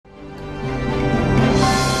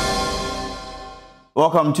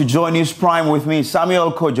Welcome to Joy News Prime with me,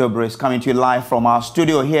 Samuel Kojo, coming to you live from our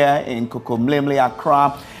studio here in Kokomlemle,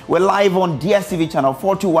 Accra. We're live on DSTV channel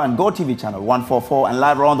 421, GoTV channel 144, and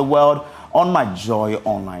live around the world on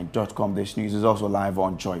myjoyonline.com. This news is also live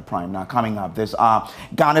on Joy Prime. Now, coming up this hour,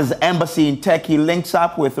 Ghana's embassy in Turkey links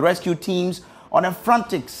up with rescue teams on a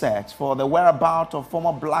frantic search for the whereabouts of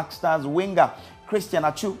former Black Stars winger Christian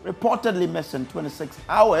Atsu, reportedly missing 26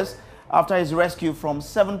 hours after his rescue from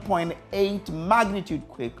 7.8 magnitude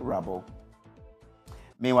quake rubble.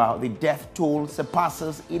 Meanwhile, the death toll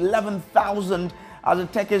surpasses 11,000 as the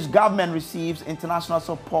Turkish government receives international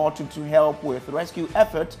support to help with rescue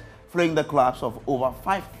efforts following the collapse of over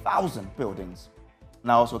 5,000 buildings.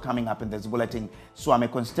 Now, also coming up in this bulletin, Swami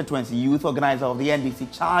constituency youth organizer of the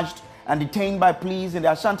NDC charged and detained by police in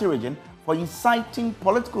the Ashanti region for inciting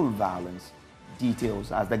political violence.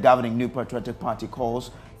 Details as the governing New Patriotic Party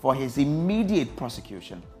calls for his immediate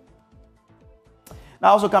prosecution.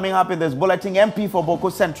 Now, also coming up in this bulletin, MP for Boko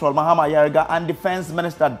Central, Mahama Yariga, and Defense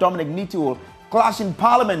Minister Dominic Niti will clash in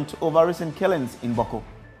Parliament over recent killings in Boko.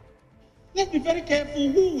 Let's be very careful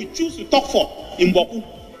who we choose to talk for in Boko.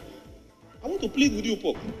 I want to plead with you,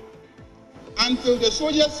 Pope. Until the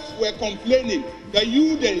soldiers were complaining that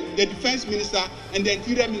you, the Defense Minister and the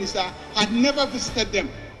Interior Minister, had never visited them,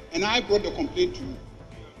 and I brought the complaint to you.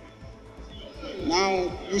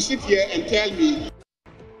 Now, you sit here and tell me.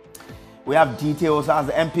 We have details as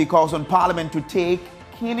the MP calls on Parliament to take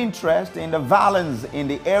keen interest in the violence in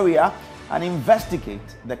the area and investigate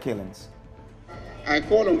the killings. I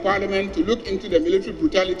call on Parliament to look into the military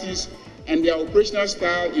brutalities and their operational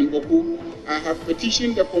style in Boko. I have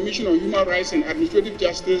petitioned the Commission on Human Rights and Administrative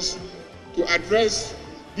Justice to address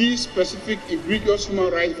these specific egregious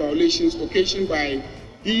human rights violations occasioned by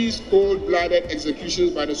these cold-blooded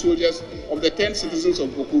executions by the soldiers of the 10 citizens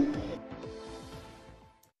of Boko.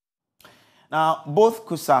 Now, both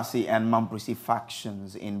Kusasi and Mamprisi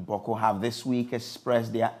factions in Boko have this week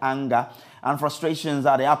expressed their anger and frustrations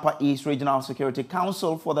at the Upper East Regional Security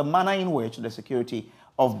Council for the manner in which the security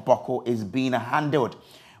of Boko is being handled.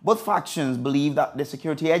 Both factions believe that the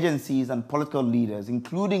security agencies and political leaders,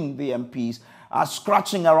 including the MPs, are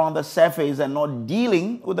scratching around the surface and not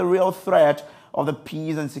dealing with the real threat of the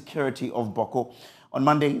peace and security of Boko. On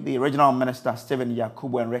Monday, the regional minister Stephen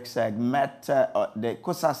Yakubu and Rexeg met the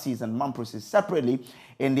Kusasis and Mamprisi separately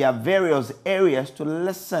in their various areas to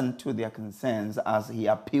listen to their concerns as he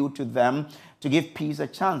appealed to them to give peace a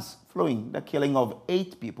chance following the killing of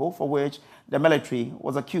 8 people for which the military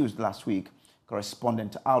was accused last week.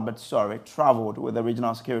 Correspondent Albert Sore traveled with the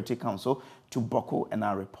Regional Security Council to Boko and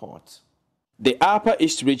our report. The Upper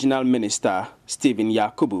East Regional Minister Stephen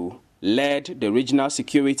Yakubu led the Regional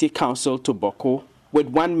Security Council to Boko with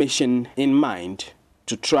one mission in mind: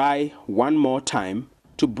 to try one more time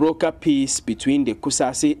to broker peace between the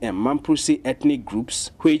Kusasi and Mamprisi ethnic groups,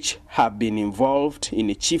 which have been involved in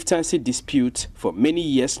a chieftaincy dispute for many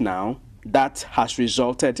years now that has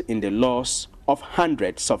resulted in the loss of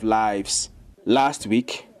hundreds of lives. Last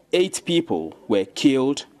week, 8 people were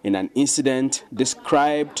killed in an incident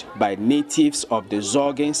described by natives of the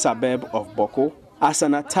Zorgen suburb of Boko as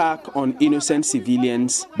an attack on innocent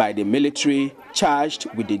civilians by the military charged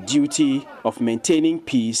with the duty of maintaining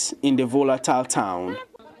peace in the volatile town.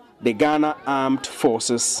 The Ghana Armed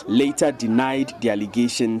Forces later denied the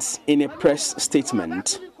allegations in a press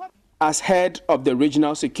statement. As head of the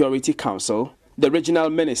Regional Security Council, the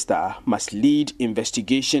regional minister must lead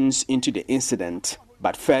investigations into the incident,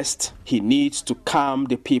 but first he needs to calm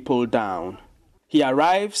the people down. He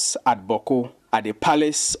arrives at Boko at the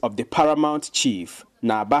palace of the paramount chief,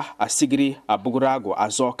 Naba Asigiri Abugurago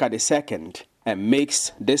Azoka II, and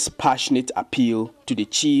makes this passionate appeal to the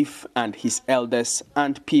chief and his elders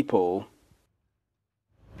and people.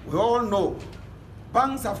 We all know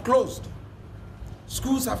banks have closed,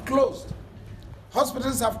 schools have closed,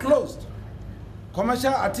 hospitals have closed,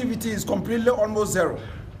 commercial activity is completely almost zero.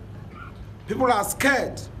 People are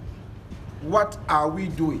scared. What are we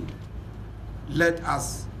doing? Let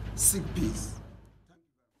us seek peace.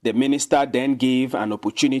 The minister then gave an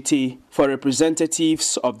opportunity for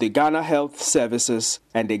representatives of the Ghana Health Services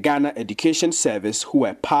and the Ghana Education Service who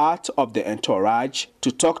were part of the entourage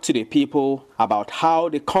to talk to the people about how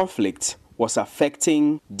the conflict was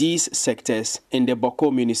affecting these sectors in the Boko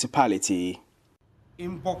municipality.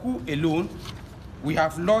 In Boko alone, we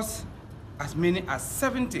have lost as many as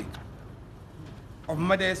 70 of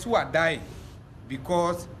mothers who are dying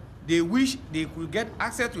because they wish they could get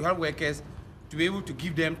access to health workers to be able to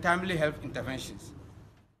give them timely health interventions.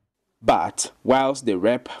 But whilst the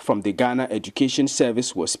rep from the Ghana Education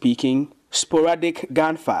Service was speaking, sporadic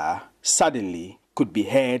gunfire suddenly could be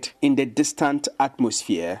heard in the distant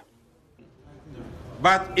atmosphere.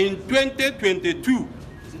 But in 2022,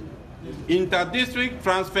 inter-district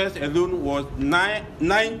transfers alone was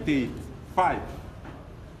 95.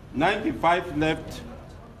 95 left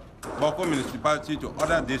Boko municipality to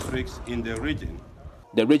other districts in the region.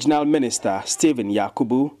 The regional minister, Stephen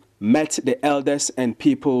Yakubu, met the elders and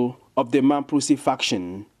people of the Mamprusi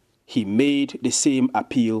faction. He made the same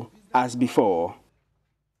appeal as before.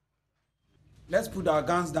 Let's put our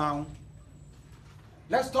guns down.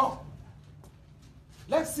 Let's talk.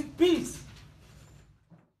 Let's seek peace.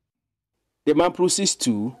 The Mamprusis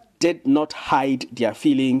too did not hide their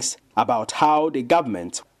feelings about how the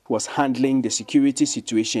government was handling the security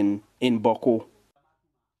situation in Boko.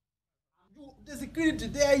 The security,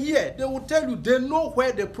 they are here. They will tell you they know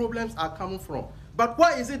where the problems are coming from. But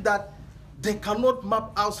why is it that they cannot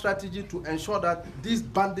map out strategy to ensure that these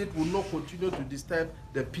bandits will not continue to disturb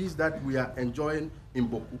the peace that we are enjoying in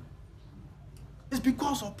Boko? It's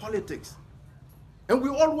because of politics. And we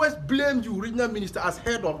always blame you, regional minister, as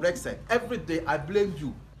head of Rexec. Every day I blame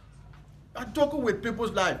you. I'm talking with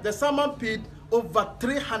people's lives. The Salmon Pit, over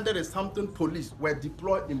 300 and something police were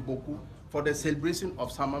deployed in Boko for the celebration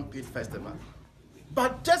of Salmon Pit Festival.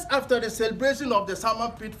 But just after the celebration of the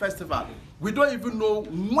Salmon Pit Festival, we don't even know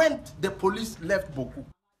when the police left Boko.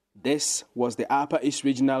 This was the Upper East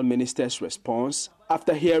Regional Minister's response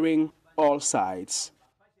after hearing all sides.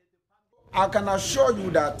 I can assure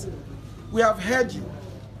you that we have heard you.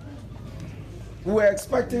 We were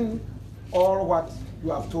expecting all what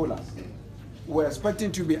you have told us. We were expecting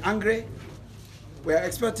you to be angry. We are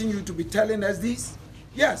expecting you to be telling us this.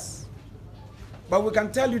 Yes. But we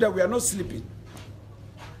can tell you that we are not sleeping.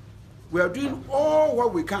 We are doing all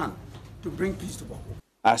what we can to bring peace to Boko.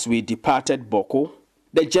 As we departed Boko,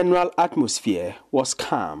 the general atmosphere was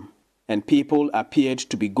calm and people appeared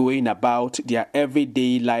to be going about their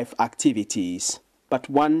everyday life activities. But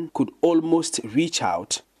one could almost reach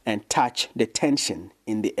out and touch the tension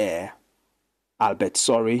in the air. Albert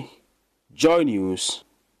Sorry, Joy News,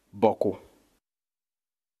 Boko.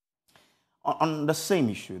 On the same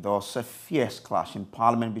issue, there was a fierce clash in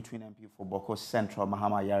Parliament between MP for Boko Central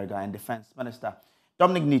Mahama Ayariga and Defense Minister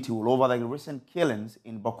Dominic Nitiwul over the recent killings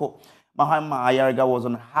in Boko. Mahama Ayariga was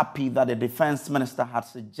unhappy that the Defense Minister had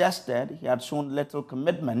suggested he had shown little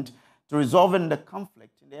commitment to resolving the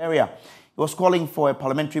conflict in the area. He was calling for a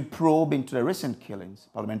parliamentary probe into the recent killings.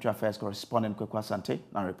 Parliamentary Affairs correspondent Kweku Asante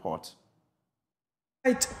now reports.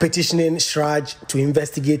 Petitioning Shraj to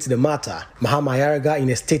investigate the matter, Mahama Ayariga, in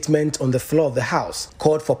a statement on the floor of the House,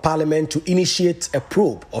 called for Parliament to initiate a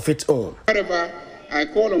probe of its own. However, I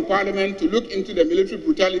call on Parliament to look into the military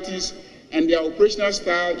brutalities and their operational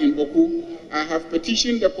style in Boko. I have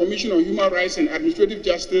petitioned the Commission on Human Rights and Administrative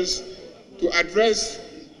Justice to address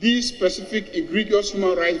these specific egregious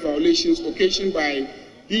human rights violations occasioned by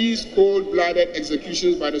these cold-blooded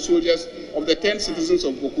executions by the soldiers of the 10 citizens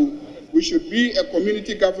of Boko. We should be a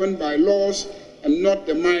community governed by laws and not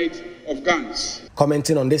the might of guns.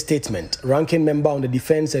 Commenting on this statement, ranking member on the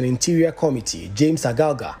Defense and Interior Committee, James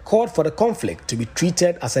Agalga, called for the conflict to be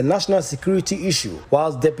treated as a national security issue,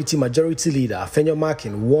 whilst Deputy Majority Leader Fenyo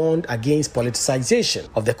Makin warned against politicization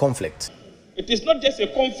of the conflict. It is not just a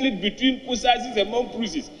conflict between Kusazis and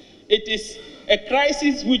Mamprusis. It is a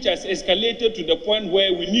crisis which has escalated to the point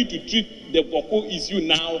where we need to treat the Boko issue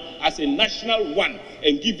now as a national one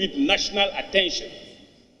and give it national attention.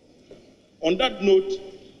 On that note,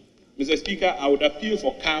 Mr. Speaker, I would appeal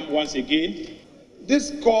for calm once again.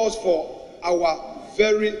 This calls for our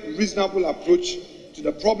very reasonable approach to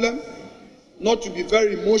the problem, not to be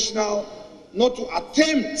very emotional, not to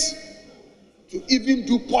attempt to even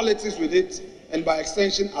do politics with it, and by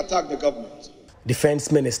extension attack the government.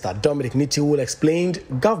 Defense Minister Dominic Nitiwul explained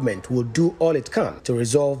government will do all it can to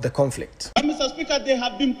resolve the conflict. Mr. Speaker, there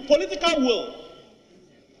have been political will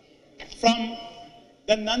from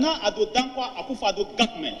the Nana Addo Dankwa Akufo-Addo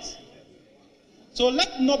government. So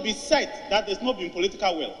let's not be said that there's not been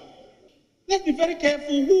political will. Let's be very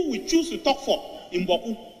careful who we choose to talk for in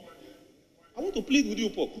Boko. I want to plead with you,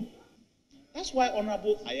 Pope. That's why,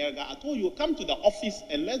 Honorable Ayariga, I told you, come to the office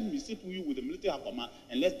and let me sit with you with the military command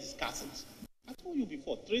and let's discuss it. I told you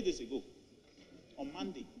before, 3 days ago, on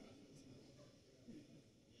Monday.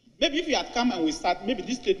 Maybe if you had come and we start, maybe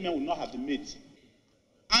this statement would not have been made.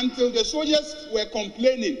 Until the soldiers were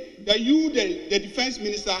complaining that you, the defense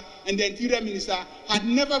minister and the interior minister, had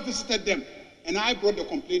never visited them. And I brought the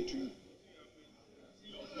complaint to you.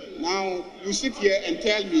 Now, you sit here and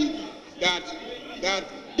tell me that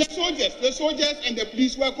the soldiers and the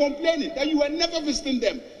police were complaining that you were never visiting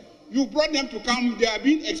them. You brought them to come, they are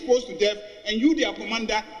being exposed to death, and you, their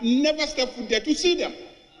commander, never step foot there to see them.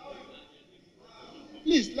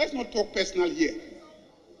 Please, let's not talk personal here.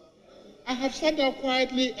 I have sat down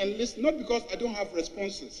quietly and listened, not because I don't have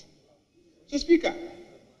responses. So, Speaker,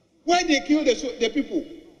 why they kill the people?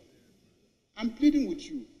 I'm pleading with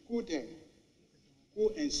you, go there.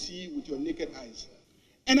 Go and see with your naked eyes.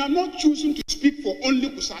 And I'm not choosing to speak for only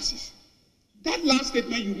Kusasis. That last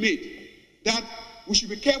statement you made, that we should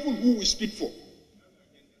be careful who we speak for.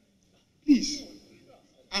 Please,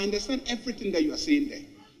 I understand everything that you are saying there.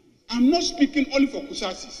 I'm not speaking only for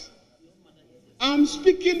Kusasis. I'm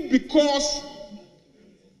speaking because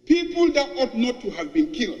people that ought not to have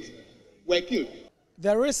been killed were killed.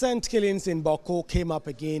 The recent killings in Boko came up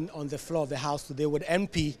again on the floor of the House today, with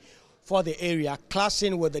MP for the area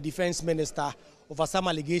clashing with the Defense Minister over some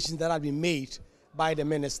allegations that have been made by the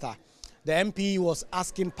minister. The MP was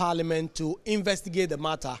asking Parliament to investigate the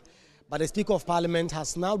matter, but the Speaker of Parliament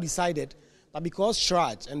has now decided that because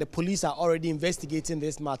Shraj and the police are already investigating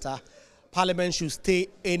this matter, Parliament should stay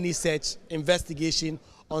any such investigation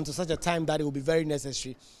until such a time that it will be very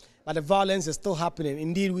necessary. But the violence is still happening.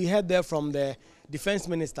 Indeed, we heard there from the Defense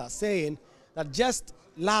Minister saying that just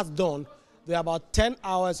last dawn, there are about 10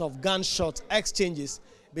 hours of gunshot exchanges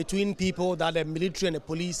between people that the military and the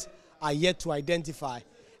police are yet to identify.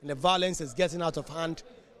 And the violence is getting out of hand.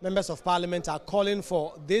 Members of Parliament are calling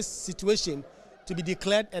for this situation to be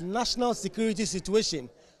declared a national security situation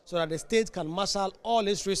so that the state can marshal all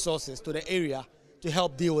its resources to the area to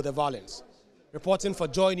help deal with the violence. Reporting for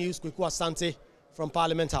Joy News, Kweku Asante from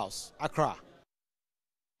Parliament House, Accra.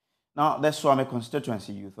 Now, the Swami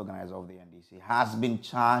constituency youth organizer of the NDC has been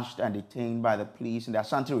charged and detained by the police in the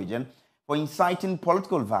Ashanti region for inciting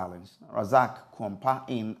political violence. Razak Kwampa,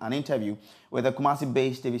 in an interview with the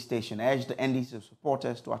Kumasi-based TV station, urged the NDC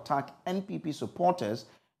supporters to attack NPP supporters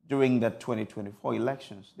during the 2024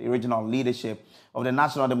 elections. The original leadership of the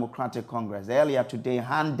National Democratic Congress earlier today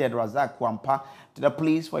handed Razak Kwampa to the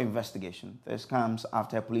police for investigation. This comes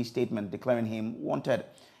after a police statement declaring him wanted.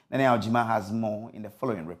 Nene Aljima has more in the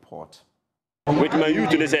following report. With my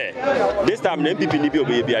youth, they say, this time MPP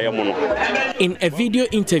in a video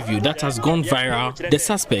interview that has gone viral, the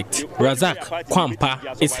suspect, Razak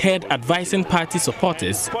Kwampa, is heard advising party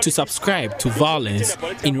supporters to subscribe to violence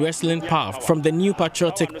in wrestling path from the New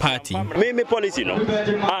Patriotic Party. Me policy no. Branch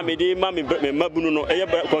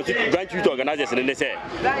youth organizers and they say,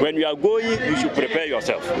 when you are going, you should prepare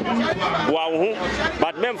yourself.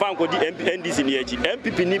 But men found the NDC in the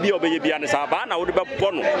MPP nibi obey and Sabana would be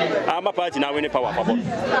bono. I'm a party now. The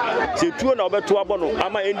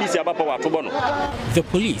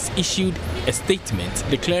police issued a statement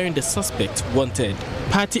declaring the suspect wanted.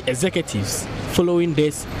 Party executives following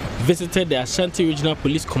this visited the Ashanti Regional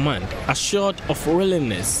Police Command, assured of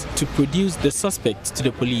willingness to produce the suspect to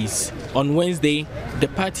the police. On Wednesday, the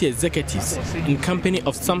party executives, in company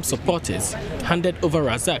of some supporters, handed over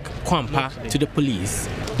Razak Kwampa to the police.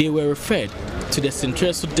 They were referred to the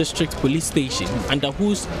Centreso District Police Station, under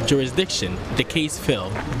whose jurisdiction the case fell.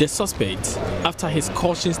 The suspect, after his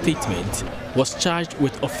caution statement, was charged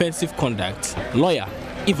with offensive conduct. Lawyer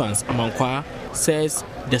Evans Amankwa says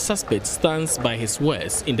the suspect stands by his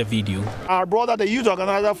words in the video. Our brother, the youth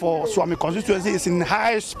organizer for Swami constituency, is in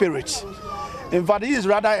high spirits. In fact, he is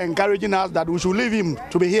rather encouraging us that we should leave him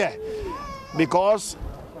to be here because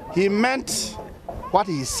he meant what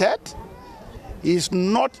he said. He is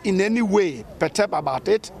not in any way perturbed about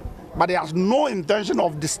it, but he has no intention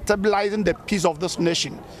of destabilizing the peace of this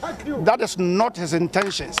nation. That is not his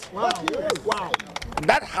intentions. Wow.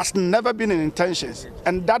 That has never been his intentions,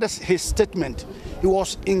 and that is his statement. He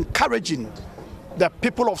was encouraging the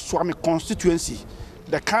people of Swami constituency,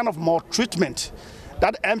 the kind of maltreatment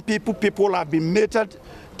that people have been meted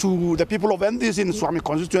to the people of NDC in Swami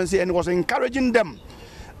constituency, and he was encouraging them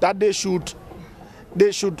that they should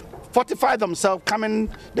fortify themselves coming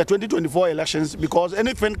the 2024 elections because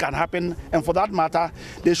anything can happen, and for that matter,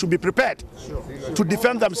 they should be prepared to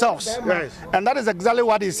defend themselves. Yes. And that is exactly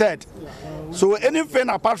what he said. So anything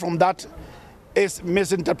apart from that is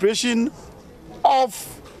misinterpretation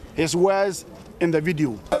of his words in the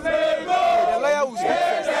video.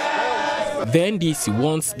 The NDC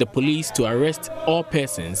wants the police to arrest all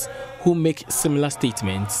persons who make similar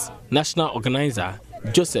statements. National organizer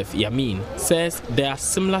Joseph Yamin says there are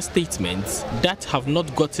similar statements that have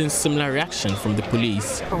not gotten similar reaction from the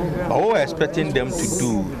police. All we're expecting them to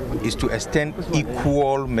do is to extend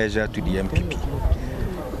equal measure to the MPP.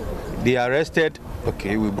 They arrested,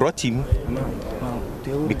 okay, we brought him,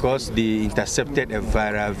 because they intercepted a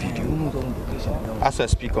viral video. As I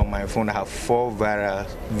speak on my phone, I have 4 viral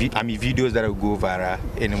videos that will go viral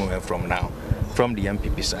any moment from now, from the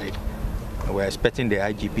MPP side. And we're expecting the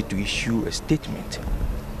IGP to issue a statement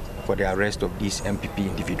for the arrest of these MPP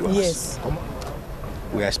individuals. Yes.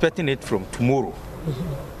 We are expecting it from tomorrow.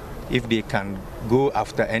 If they can go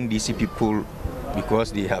after NDC people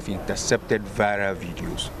because they have intercepted viral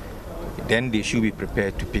videos, then they should be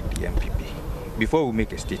prepared to pick the MPP before we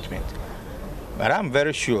make a statement. But I'm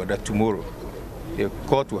very sure that tomorrow the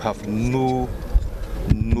court will have no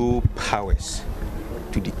powers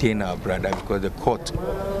to detain our brother because the court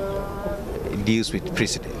deals with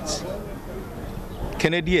precedents.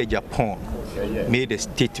 Kennedy Japan made a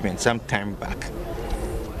statement some time back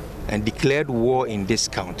and declared war in this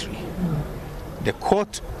country. The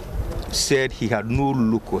court said he had no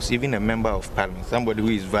locus, even a member of parliament, somebody who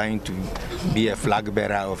is vying to be a flag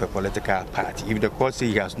bearer of a political party. If the court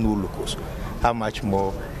says he has no locus, how much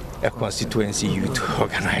more a constituency youth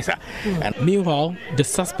organizer? And meanwhile, the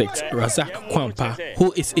suspect, Razak Kwampa,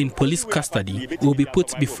 who is in police custody, will be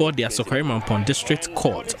put before the Asokarimampon District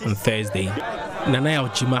Court on Thursday. Nanaya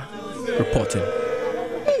Ojima reporting.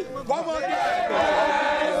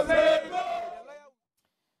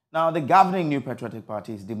 Now, the governing New Patriotic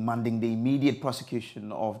Party is demanding the immediate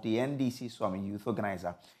prosecution of the NDC Swami youth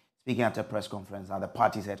organizer. Speaking at a press conference at the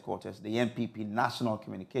party's headquarters, the NPP National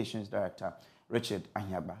Communications Director, Richard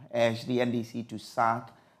Anyaba, urged the NDC to sack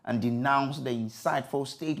and denounce the insightful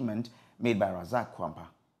statement made by Razak Kwampa.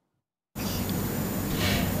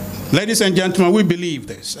 Ladies and gentlemen, we believe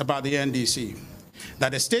this about the NDC,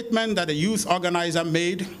 that the statement that the youth organizer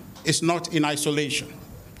made is not in isolation,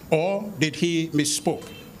 or did he misspoke.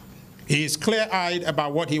 He is clear-eyed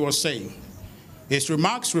about what he was saying. His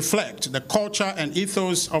remarks reflect the culture and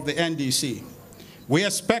ethos of the NDC. We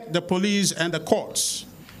expect the police and the courts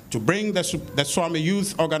to bring the Swami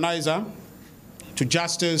youth organizer to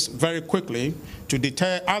justice very quickly to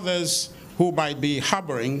deter others who might be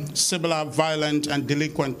harboring similar violent and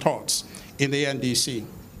delinquent thoughts in the NDC.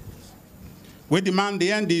 We demand the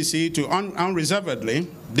NDC to unreservedly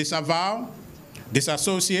disavow,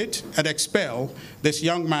 disassociate, and expel this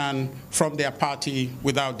young man from their party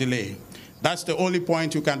without delay. That's the only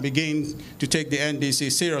point you can begin to take the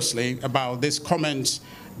NDC seriously about this comments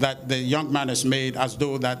that the young man has made, as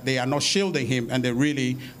though that they are not shielding him and they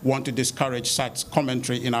really want to discourage such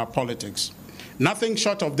commentary in our politics. Nothing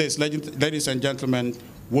short of this, ladies and gentlemen,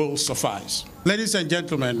 will suffice. Ladies and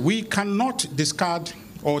gentlemen, we cannot discard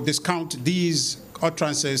or discount these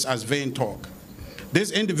utterances as vain talk.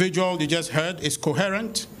 This individual you just heard is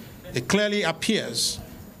coherent. It clearly appears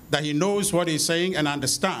that he knows what he's saying and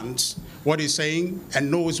understands what he's saying and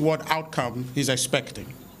knows what outcome he's expecting.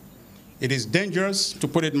 It is dangerous, to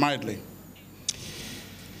put it mildly.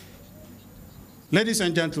 Ladies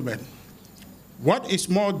and gentlemen, what is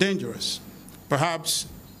more dangerous, perhaps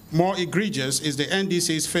more egregious, is the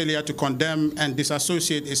NDC's failure to condemn and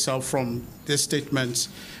disassociate itself from these statements,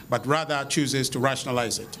 but rather chooses to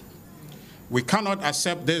rationalize it. We cannot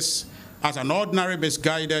accept this as an ordinary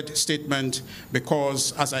misguided statement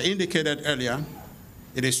because, as I indicated earlier,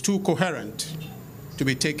 it is too coherent to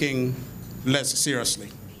be taken less seriously.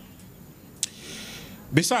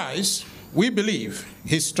 Besides, we believe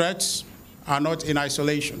his threats are not in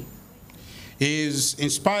isolation. He is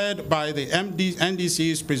inspired by the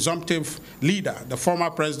NDC's presumptive leader, the former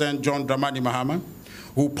President John Dramani Mahama,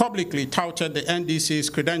 who publicly touted the NDC's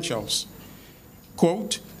credentials.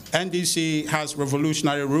 Quote, NDC has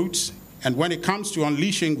revolutionary roots, and when it comes to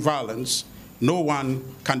unleashing violence, no one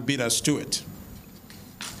can beat us to it.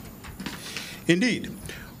 Indeed,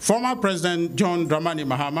 former President John Dramani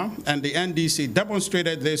Mahama and the NDC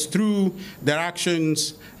demonstrated this through their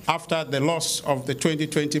actions after the loss of the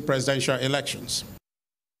 2020 presidential elections.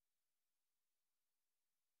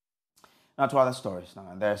 Now to other stories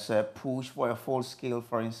now. There's a push for a full-scale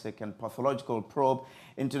forensic and pathological probe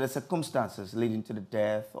into the circumstances leading to the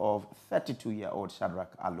death of 32-year-old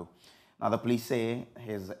Shadrach Alu. Now the police say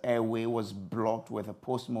his airway was blocked with a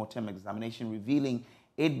post-mortem examination revealing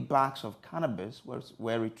 8 bags of cannabis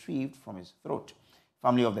were retrieved from his throat.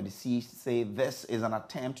 Family of the deceased say this is an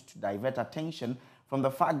attempt to divert attention from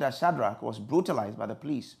the fact that Shadrach was brutalized by the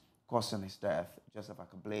police, causing his death. Joseph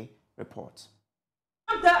Akable reports.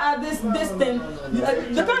 This thing,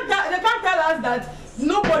 they can't tell us that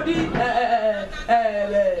nobody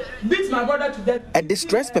beats my brother to death. A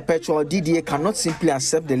distressed perpetual DDA cannot simply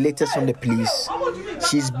accept the latest from the police.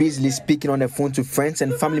 She is busily speaking on the phone to friends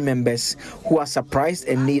and family members who are surprised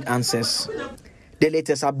and need answers. The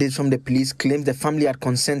latest updates from the police claims the family had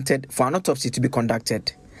consented for an autopsy to be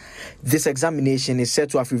conducted. This examination is said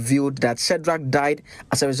to have revealed that Shadrach died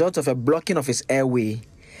as a result of a blocking of his airway.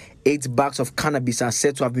 8 bags of cannabis are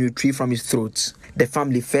said to have been retrieved from his throat. The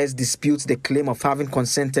family first disputes the claim of having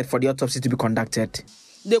consented for the autopsy to be conducted.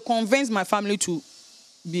 They convinced my family to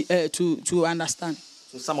understand.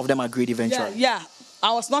 So some of them agreed eventually? Yeah.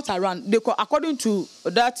 I was not around. According to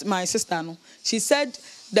that, my sister, she said,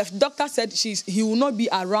 the doctor said he will not be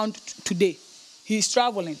around today. He's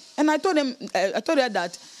traveling. And I told her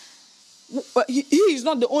that he is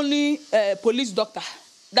not the only police doctor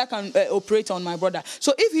that can operate on my brother.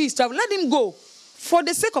 So if he is traveling, let him go. For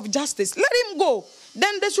the sake of justice, let him go.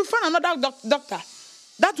 Then they should find another doctor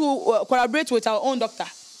that will collaborate with our own doctor.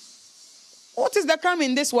 What is the crime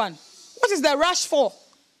in this one? What is the rush for?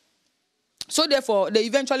 So therefore, they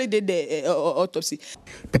eventually did the autopsy.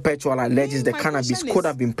 Perpetual alleges the cannabis could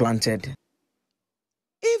have been planted.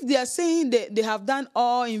 If they are saying they have done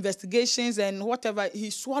all investigations and whatever, he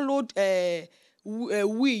swallowed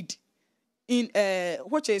weed in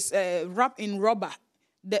which is wrapped in rubber.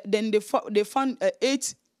 Then they found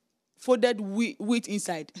 8 folded wheat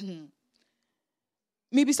inside.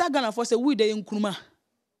 Maybe Sagana for say weed in Nkrumah.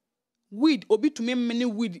 Weed obi to me many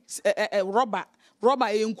weed rubber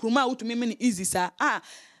in Nkrumah to me many easy sir.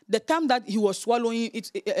 The time that he was swallowing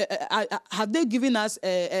it, have they given us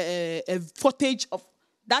a footage of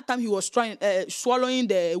that time he was swallowing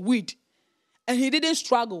the weed, and he didn't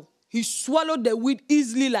struggle. He swallowed the weed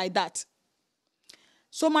easily like that.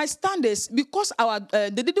 So my stand is, because they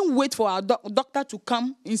didn't wait for our doctor to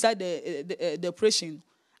come inside the operation,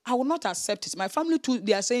 I will not accept it. My family too,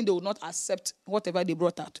 they are saying they will not accept whatever they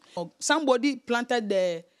brought out. Somebody planted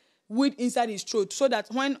the weed inside his throat so that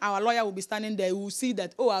when our lawyer will be standing there, he will see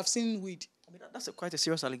that, oh, I've seen weed. I mean, that's quite a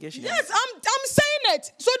serious allegation. Yes, I'm saying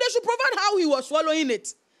it. So they should provide how he was swallowing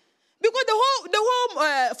it. Because the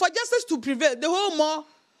whole for justice to prevail, the whole more,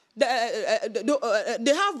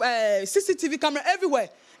 they have CCTV camera everywhere.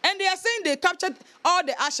 And they are saying they captured all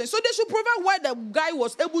the actions. So they should provide why the guy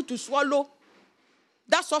was able to swallow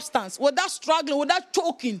that substance without struggling, without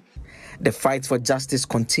choking. The fight for justice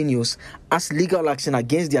continues as legal action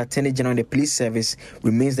against the Attorney General and the police service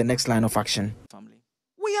remains the next line of action.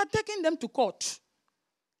 We are taking them to court.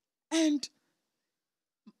 And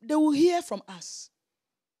they will hear from us.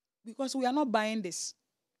 Because we are not buying this.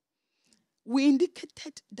 We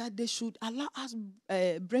indicated that they should allow us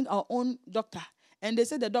bring our own doctor. And they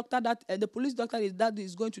said the doctor that the police doctor that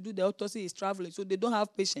is going to do the autopsy is traveling, so they don't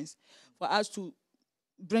have patience for us to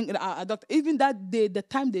bring a doctor. Even that day, the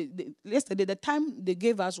time yesterday, the time they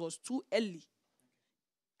gave us was too early.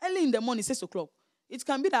 Early in the morning, 6 o'clock. It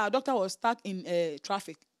can be that our doctor was stuck in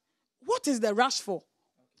traffic. What is the rush for?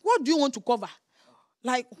 What do you want to cover?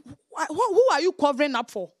 Like, who are you covering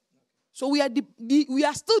up for? So we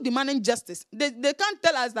are still demanding justice. They can't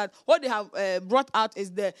tell us that what they have brought out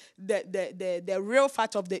is the real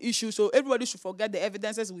fact of the issue. So everybody should forget the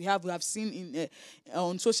evidences we have seen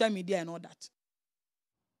on social media and all that.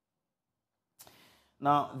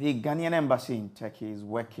 Now, the Ghanaian embassy in Turkey is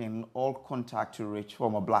working all contact to reach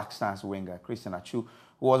former Black Stars winger Christian Atsu,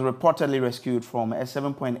 who was reportedly rescued from a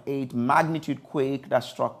 7.8 magnitude quake that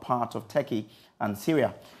struck parts of Turkey and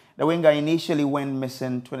Syria. The winger initially went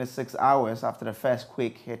missing 26 hours after the first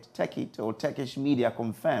quake hit Turkey, till Turkish media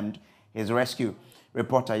confirmed his rescue.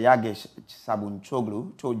 Reporter Yagesh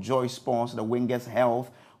Sabunçoglu told Joy Sports the winger's health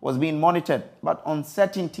was being monitored, but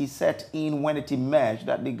uncertainty set in when it emerged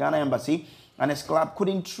that the Ghana embassy and his club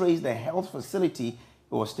couldn't trace the health facility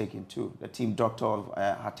he was taken to. The team doctor of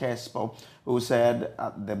Hatayspor, who said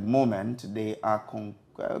at the moment they are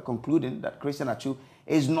concluding that Christian Atsu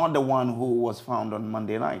is not the one who was found on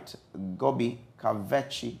Monday night. Gobi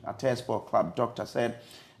Kavechi, Hatayspor club doctor, said,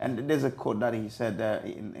 and there's a quote that he said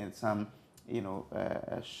in some,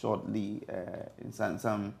 shortly, in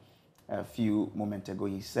some few moments ago,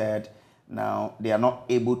 he said, now, they are not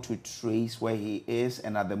able to trace where he is,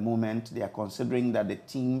 and at the moment, they are considering that the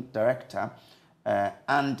team director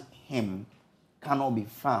and him cannot be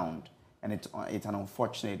found, and it's an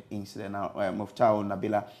unfortunate incident. Now, Muftau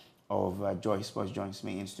Nabila of Joy Sports joins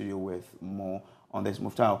me in studio with more on this.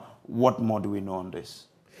 Muftau, what more do we know on this?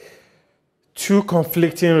 2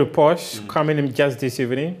 conflicting reports coming in just this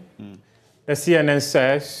evening. The CNN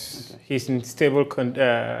says he's in stable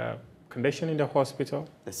condition in the hospital.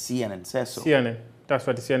 The CNN says so. CNN, that's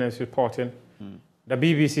what the CNN is reporting. The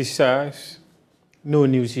BBC says no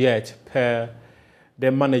news yet per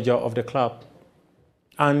the manager of the club.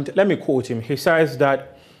 And let me quote him. He says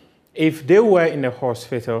that if they were in the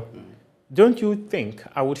hospital, don't you think,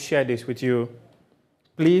 I would share this with you,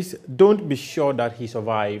 please don't be sure that he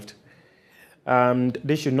survived.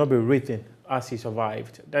 They should not be written as he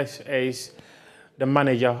survived. This is the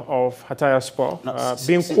manager of Hataya Sport,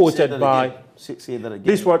 being quoted by... Say that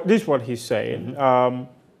again. This what he's saying.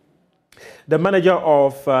 The manager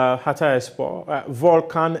of Hataya Sport,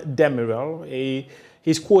 Volkan Demirel,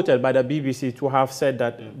 he's quoted by the BBC to have said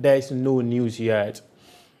that there is no news yet.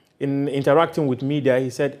 In interacting with media,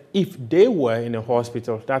 he said if they were in a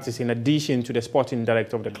hospital, that is in addition to the sporting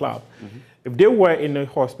director of the club, if they were in a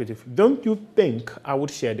hospital, don't you think I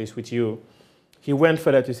would share this with you? He went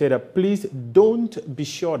further to say that please don't be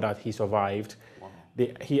sure that he survived.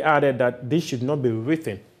 He added that this should not be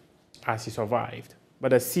written as he survived. But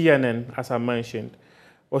the CNN, as I mentioned,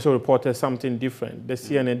 also reported something different. The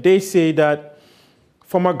CNN, they say that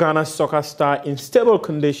former Ghana soccer star in stable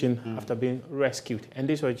condition after being rescued. And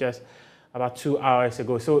this was just about 2 hours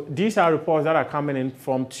ago. So these are reports that are coming in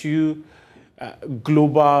from two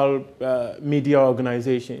global media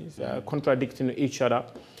organizations contradicting each other.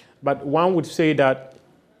 But one would say that,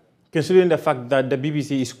 considering the fact that the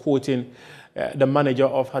BBC is quoting the manager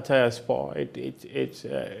of Hataya Sport,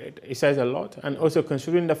 it says a lot. And also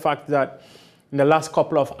considering the fact that in the last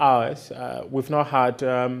couple of hours, we've not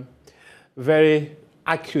had very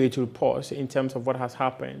accurate reports in terms of what has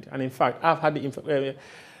happened. And in fact, I've had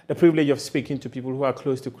the privilege of speaking to people who are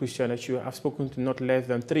close to Christian Achu. I've spoken to not less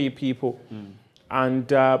than 3 people.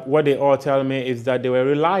 And what they all tell me is that they were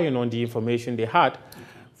relying on the information they had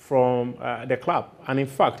from the club. And in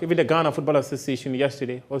fact, even the Ghana Football Association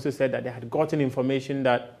yesterday also said that they had gotten information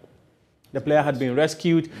that the player had been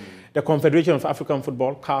rescued. The Confederation of African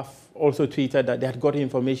Football, CAF, also tweeted that they had gotten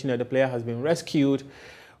information that the player has been rescued.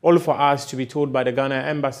 All for us to be told by the Ghana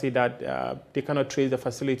embassy that they cannot trace the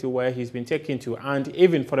facility where he's been taken to. And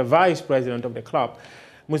even for the vice president of the club,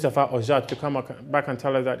 Mustafa Ojat, to come back and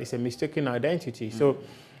tell us that it's a mistaken identity. So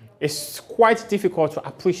it's quite difficult to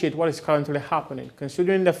appreciate what is currently happening,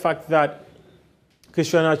 considering the fact that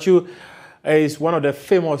Christian Achu is one of the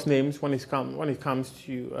famous names when it comes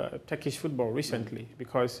to Turkish football recently.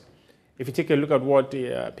 Because if you take a look at what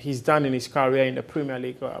he's done in his career in the Premier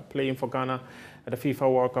League, playing for Ghana at the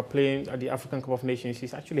FIFA World Cup, playing at the African Cup of Nations,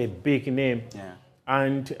 he's actually a big name. Yeah.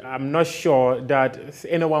 And I'm not sure that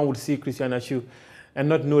anyone would see Christian Achu and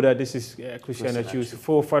not know that this is Christian Achu.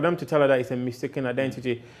 For them to tell her that it's a mistaken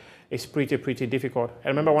identity, it's pretty difficult. I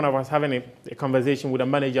remember when I was having a conversation with a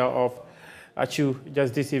manager of Achu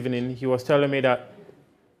just this evening, he was telling me that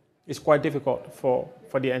it's quite difficult for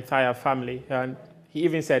the entire family. And he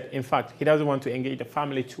even said, in fact, he doesn't want to engage the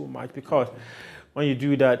family too much because when you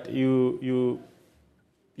do that, you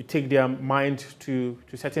take their mind to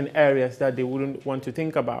certain areas that they wouldn't want to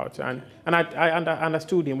think about. And I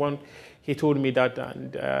understood him when he told me that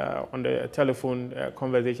on the telephone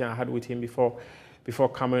conversation I had with him before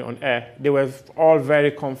coming on air. They were all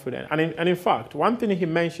very confident. And in fact, one thing he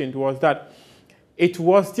mentioned was that it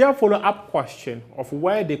was their follow-up question of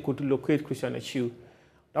where they could locate Christian Achu.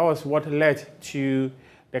 That was what led to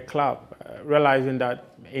the club realizing that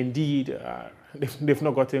indeed they've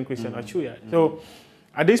not gotten Christian Achu yet. So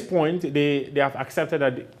at this point, they have accepted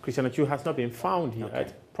that Christian Achu has not been found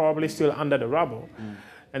yet, probably still under the rubble.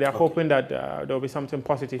 And they're hoping that there will be something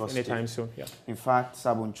positive anytime soon. Yeah. In fact,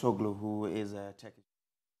 Sabun Choglu, who is a tech...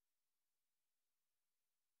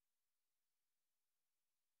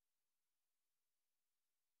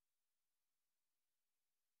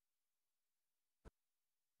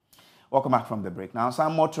 Welcome back from the break. Now,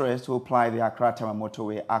 some motorists who ply the Accra-Tema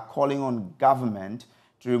motorway are calling on government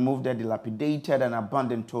to remove the dilapidated and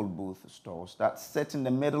abandoned toll booth stores that sit in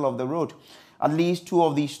the middle of the road. At least 2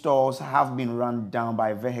 of these stores have been run down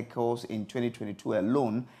by vehicles in 2022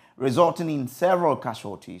 alone, resulting in several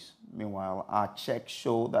casualties. Meanwhile, our checks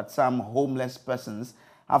show that some homeless persons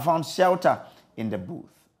have found shelter in the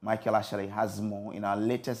booth. Michael Ashley has more in our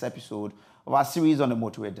latest episode of our series on the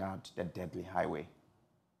motorway down the deadly highway.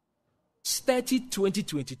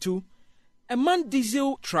 2022, a man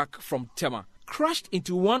diesel truck from Tema crashed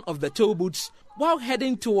into one of the toll booths while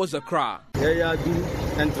heading towards Accra.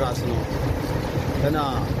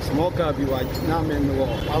 Small car be white, now men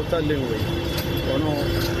outer laneway.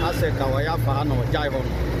 I said, Kawaya Fano, Jaivon,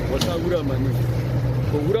 was a Uramanu.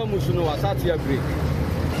 Uramusuno was at your break.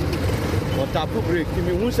 Or tapu break, if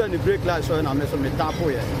you won't send the brake lights on a mess of the tapu,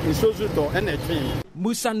 it's so to anything.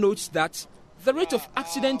 Musa notes that the rate of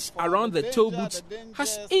accidents around the toll booth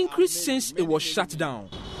has increased since it was shut down.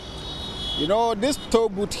 You know, this toll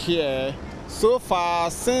booth here, so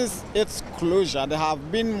far since its closure, there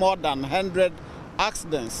have been more than 100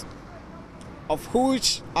 accidents, of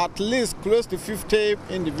which at least close to 50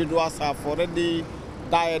 individuals have already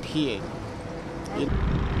died here.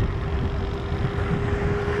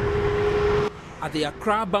 At the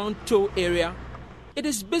Accra-bound toll area, it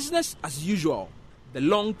is business as usual. The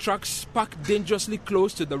long trucks park dangerously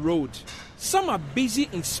close to the road. Some are busy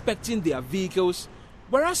inspecting their vehicles,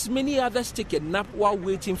 whereas many others take a nap while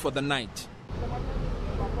waiting for the night.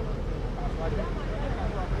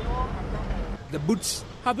 The boots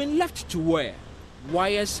have been left to wear.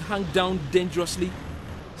 Wires hang down dangerously.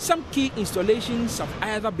 Some key installations have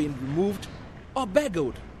either been removed or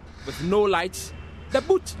burgled. With no lights, the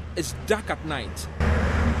boot is dark at night.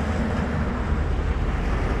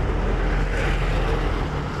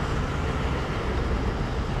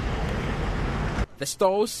 The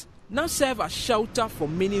stalls now serve as shelter for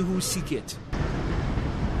many who seek it.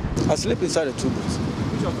 I sleep inside the two booths.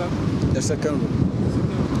 Which of them? The second room.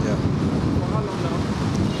 Yeah. For how long now?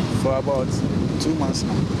 For about 2 months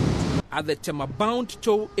now. At the Tema-bound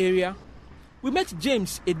toll area, we met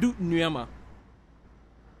James Edu Nyama.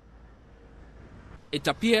 It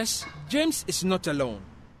appears James is not alone.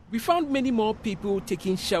 We found many more people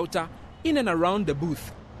taking shelter in and around the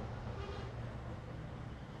booth.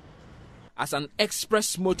 As an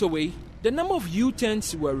express motorway, the number of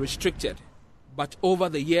U-turns were restricted. But over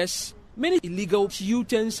the years, many illegal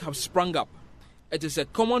U-turns have sprung up. It is a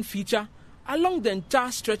common feature along the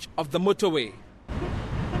entire stretch of the motorway.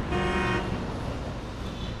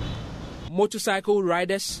 Motorcycle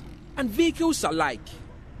riders and vehicles alike.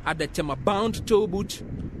 At the Tema-bound toll booth,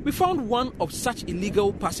 we found one of such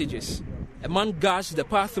illegal passages. A man guards the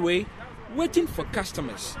pathway, waiting for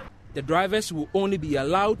customers. The drivers will only be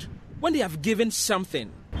allowed when they have given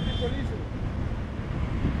something.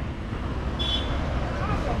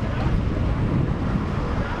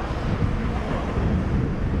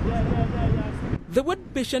 They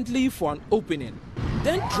wait patiently for an opening,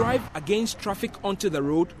 then drive against traffic onto the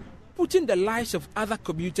road, putting the lives of other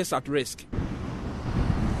commuters at risk.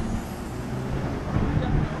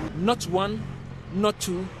 Not one, not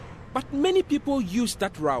two, but many people use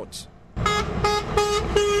that route.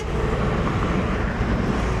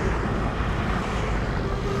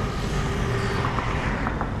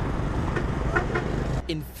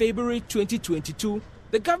 In February 2022,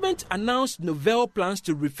 the government announced novel plans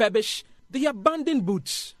to refurbish the abandoned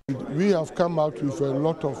booths. We have come out with a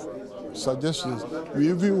lot of suggestions. We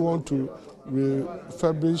even want to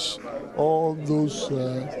refurbish all those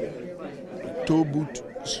toll booth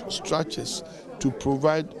structures to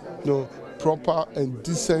provide proper and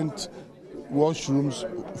decent washrooms,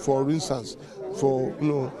 for instance, for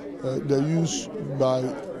the use by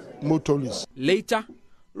motorists. Later,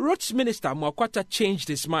 Roads Minister Mwakwata changed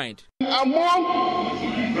his mind. Among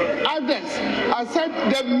others, I said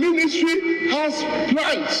the ministry has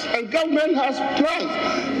plans and government has plans.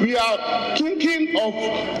 We are thinking of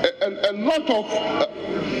a lot of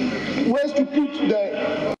ways to put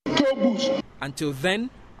the toll booths. Until then,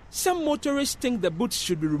 some motorists think the booths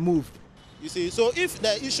should be removed. You see, so if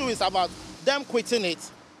the issue is about them quitting it,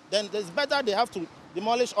 then it's better they have to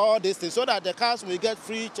demolish all these things so that the cars will get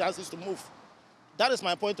free chances to move. That is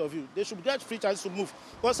my point of view. They should get free chances to move.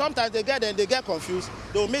 But sometimes they get there and they get confused,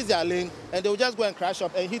 they'll miss their lane, and they'll just go and crash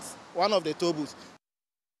up and hit one of the toll booths.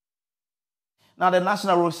 Now, the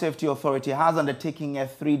National Road Safety Authority has undertaken a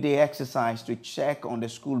 3-day exercise to check on the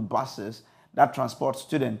school buses that transport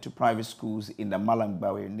students to private schools in the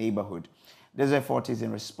Malangbawe neighborhood. This effort is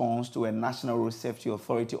in response to a National Road Safety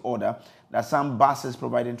Authority order that some buses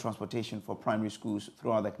providing transportation for primary schools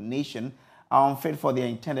throughout the nation are unfit for their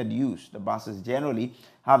intended use. The buses generally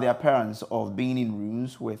have the appearance of being in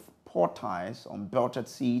rooms with poor tires, unbelted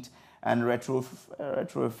seats, and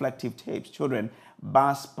retroreflective tapes. Children,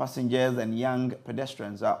 bus passengers, and young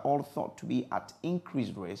pedestrians are all thought to be at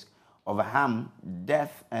increased risk of harm,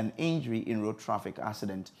 death, and injury in road traffic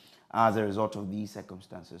accident as a result of these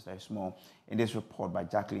circumstances. There is more in this report by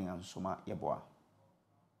Jacqueline Ansoma Yeboah.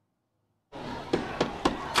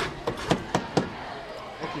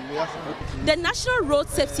 The National Road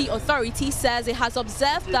Safety Authority says it has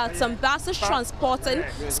observed that some buses transporting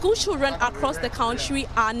school children across the country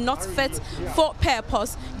are not fit for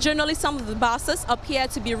purpose. Generally, some of the buses appear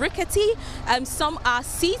to be rickety, and some are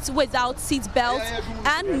seats without seat belts,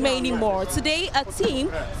 and many more. Today, a team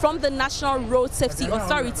from the National Road Safety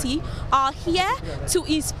Authority are here to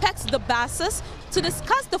inspect the buses, to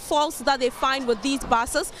discuss the faults that they find with these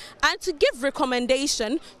buses, and to give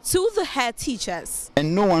recommendation to the head teachers.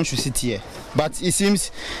 And no one should sit here, but it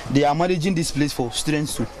seems they are managing this place for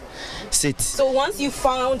students to sit. So once you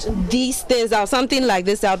found these things out, something like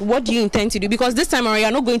this out, what do you intend to do? Because this time around you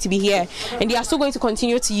are not going to be here, and they are still going to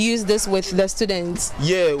continue to use this with the students.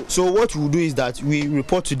 Yeah, so what we'll do is that we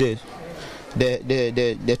report to them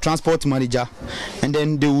the transport manager, and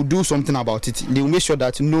then they will do something about it. They will make sure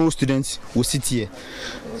that no students will sit here.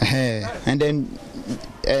 And then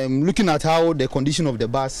looking at how the condition of the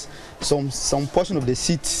bus, some portion of the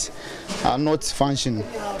seats are not functioning.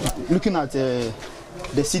 Looking at the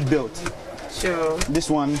seat belt. Sure. This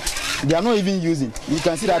one, they are not even using. You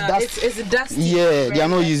can see that dust. It's dusty. Yeah, they are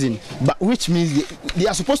not using. But which means they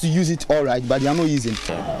are supposed to use it all right, but they are not using.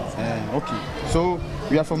 Okay. So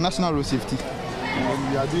we are from National Road Safety,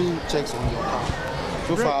 and we are doing checks on your car.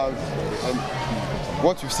 So far,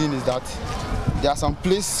 what we've seen is that there are some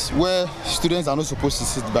places where students are not supposed to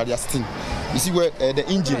sit, but they are sitting. You see where the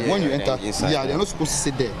engine, when you enter, they are not supposed to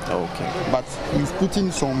sit there. Okay. But we've put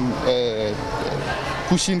in some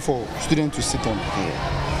cushion for students to sit on,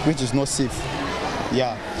 which is not safe.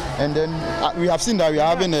 Yeah. And then we have seen that we are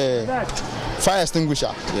having a fire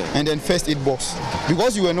extinguisher and then first aid box.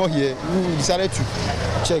 Because you were not here, we decided to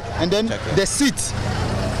check. And then the seat,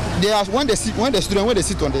 when the students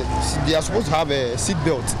sit on they are supposed to have a seat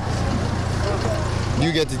belt.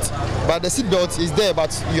 You get it? But the seat belt is there,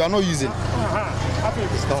 but you are not using.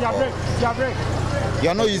 You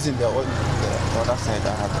are not using the other side. I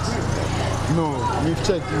have no, we've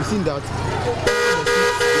checked. We've seen that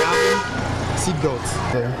they have seat belts.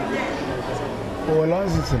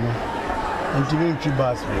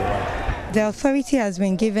 The authority has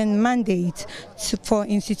been given mandate for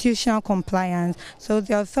institutional compliance. So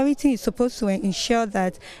the authority is supposed to ensure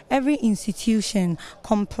that every institution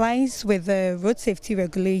complies with the road safety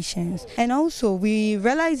regulations. And also we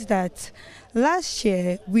realized that last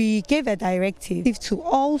year we gave a directive to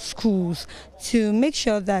all schools to make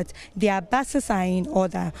sure that their buses are in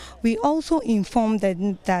order. We also informed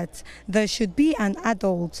them that there should be an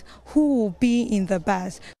adult who will be in the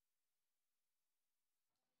bus.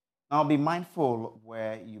 Now be mindful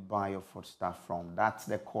where you buy your foodstuff from. That's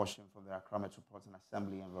the caution from the Accra Metropolitan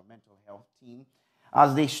Assembly Environmental Health Team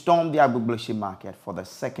as they storm the Agbogboshi market for the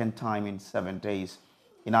second time in 7 days.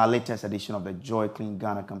 In our latest edition of the Joy Clean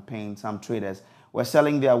Ghana campaign, some traders were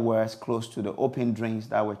selling their wares close to the open drains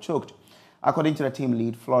that were choked. According to the team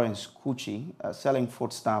lead, Florence Kuchi, selling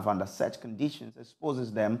foodstuff under such conditions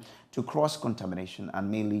exposes them to cross-contamination and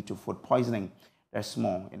may lead to food poisoning. There's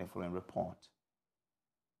more in the following report.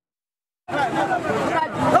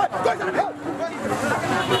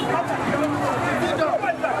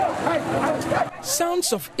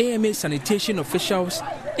 Sounds of AMA sanitation officials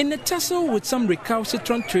in a tussle with some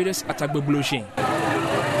recalcitrant traders at Agbogboshi.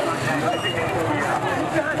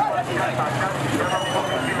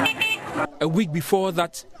 A week before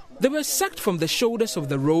that, they were sacked from the shoulders of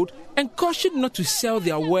the road and cautioned not to sell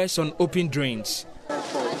their wares on open drains.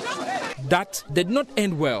 That did not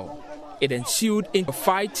end well. It ensued in a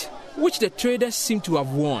fight which the traders seem to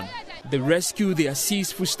have won. They rescued their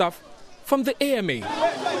seized foodstuff from the AMA.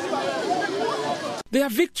 Their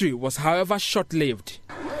victory was, however, short-lived.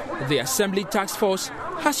 The Assembly Task Force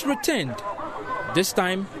has returned, this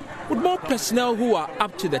time with more personnel who are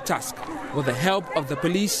up to the task. With the help of the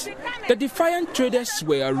police, the defiant traders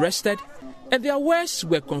were arrested and their wares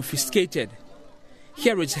were confiscated.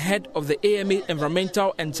 Here is head of the AMA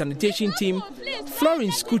Environmental and Sanitation Team,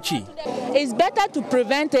 Florence Kuchi. It's better to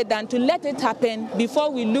prevent it than to let it happen before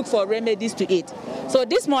we look for remedies to it. So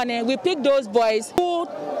this morning we picked those boys who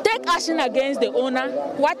take action against the owner.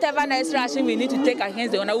 Whatever necessary action we need to take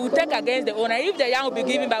against the owner, we'll take against the owner. If the young will be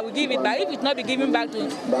given back, we'll give it back. If it's not be given back,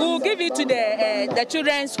 we'll give it to the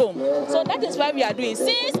children's home. So that is what we are doing.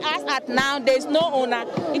 Since as at now there is no owner,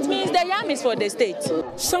 it means the yam is for the state.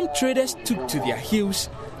 Some traders took to their heels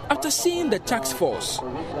after seeing the task force,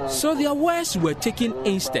 so their wares were taken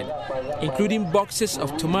instead, including boxes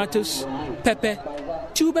of tomatoes, pepper,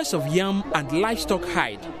 tubers of yam and livestock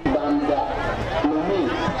hide.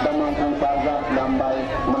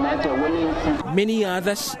 Many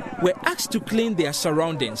others were asked to clean their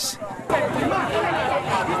surroundings.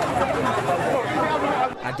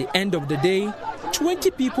 At the end of the day,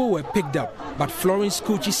 20 people were picked up, but Florence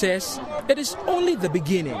Kuchi says it is only the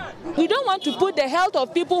beginning. We don't want to put the health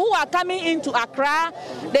of people who are coming into Accra,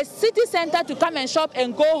 the city center, to come and shop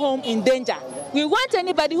and go home in danger. We want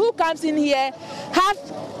anybody who comes in here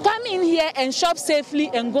come in here and shop safely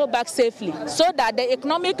and go back safely, so that the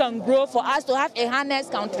economy can grow for us to have a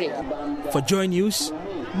harnessed country. For Joy News,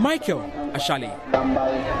 Michael Ashali.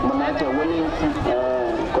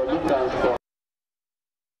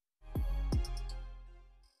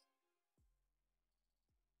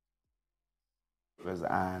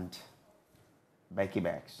 And Becky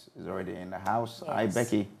Bex is already in the house. Yes. Hi,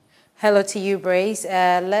 Becky. Hello to you, Brace.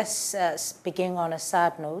 Let's begin on a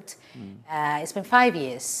sad note. It's been 5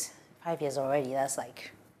 years. 5 years already. That's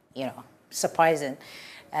like, surprising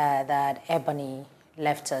that Ebony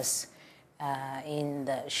left us in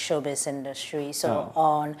the showbiz industry. So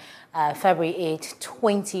on February 8,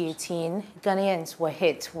 2018, Ghanaians were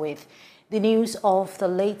hit with the news of the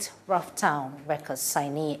late Roughtown Records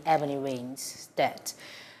signee Ebony Rain's death.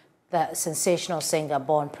 The sensational singer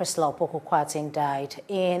born Priscilla Opoku-Kwarteng died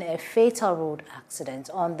in a fatal road accident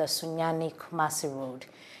on the Sunyani-Kumasi Road.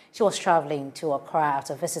 She was traveling to Accra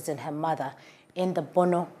after visiting her mother in the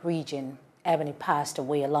Bono region. Ebony passed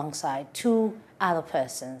away alongside 2 other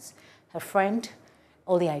persons. Her friend,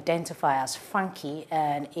 only identified as Frankie,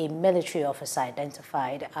 and a military officer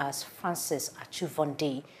identified as Francis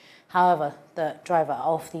Achuvondi. However, the driver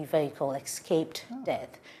of the vehicle escaped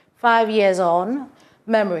death. 5 years on,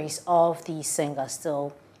 memories of the singer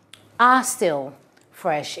are still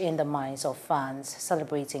fresh in the minds of fans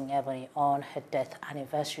celebrating Ebony on her death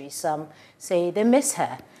anniversary. Some say they miss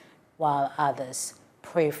her, while others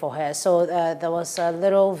pray for her. So there was a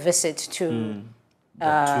little visit to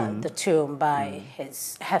the tomb by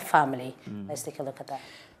her family. Let's take a look at that.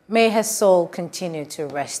 May her soul continue to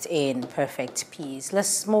rest in perfect peace.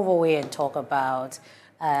 Let's move away and talk about...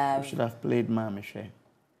 we should have played Mama She.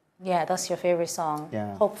 Yeah, that's your favorite song.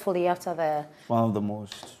 Yeah. Hopefully after the... One of the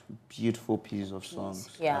most beautiful pieces of songs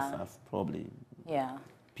I've probably... Yeah.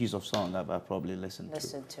 Piece of song that I've probably listened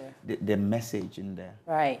to. The message in there.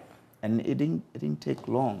 Right. And it didn't take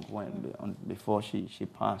long before she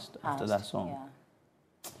passed after that song.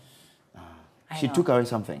 Yeah. She took away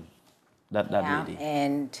something. That lady.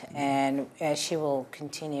 And she will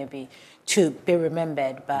continue to be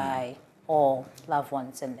remembered by all loved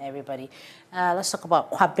ones and everybody. Let's talk about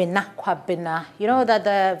Kwabena. You know that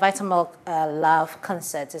the Vitamilk Love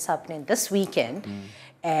concert is happening this weekend.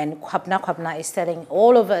 And Kwabena is telling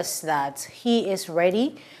all of us that he is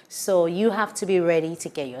ready. So you have to be ready to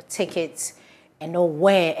get your tickets and know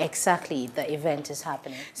where exactly the event is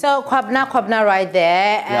happening. So Kwabena right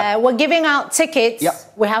there. We're giving out tickets.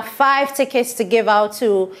 We have 5 tickets to give out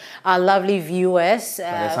to our lovely viewers.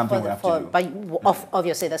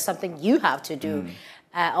 Obviously, there's something you have to do.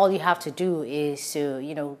 All you have to do is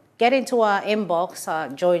to, get into our inbox,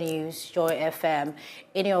 Joy News, Joy FM,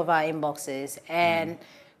 any of our inboxes, and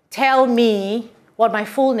tell me what my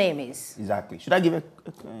full name is. Exactly. Should I give a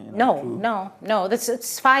No.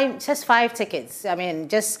 It's 5. Just 5 tickets. I mean,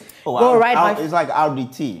 just go right. It's like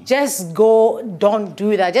RDT. Just go. Don't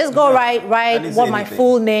do that. Just go right. What my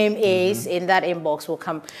full name is in that inbox will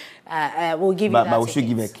come. We'll give you that. But we should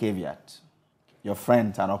give a caveat. Your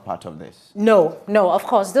friends are not part of this. No. Of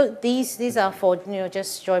course, these are for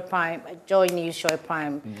just Joy Prime, Joy News, Joy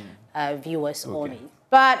Prime viewers only.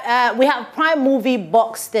 But we have Prime Movie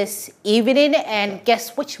Box this evening, and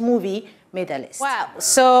guess which movie made the list? Wow.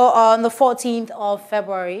 So on the 14th of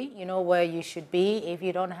February, you know where you should be. If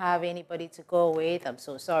you don't have anybody to go with, I'm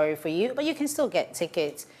so sorry for you, but you can still get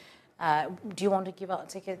tickets. Do you want to give out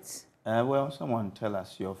tickets? Well, someone tell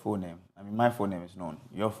us your full name. I mean, my full name is known.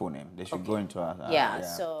 Your full name. They should go into our...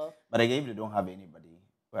 so... But again, if they don't have anybody,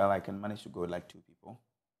 well, I can manage to go like 2 people.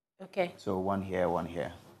 Okay. So 1 here, 1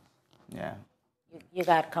 here. Yeah. You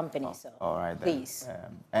got company, so all right then. Please.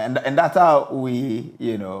 And that's how we,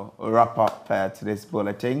 wrap up today's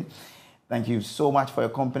bulletin. Thank you so much for your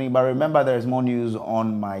company. But remember, there is more news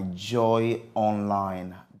on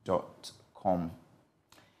myjoyonline.com.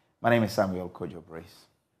 My name is Samuel Kojo Brace.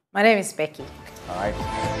 My name is Becky. All right.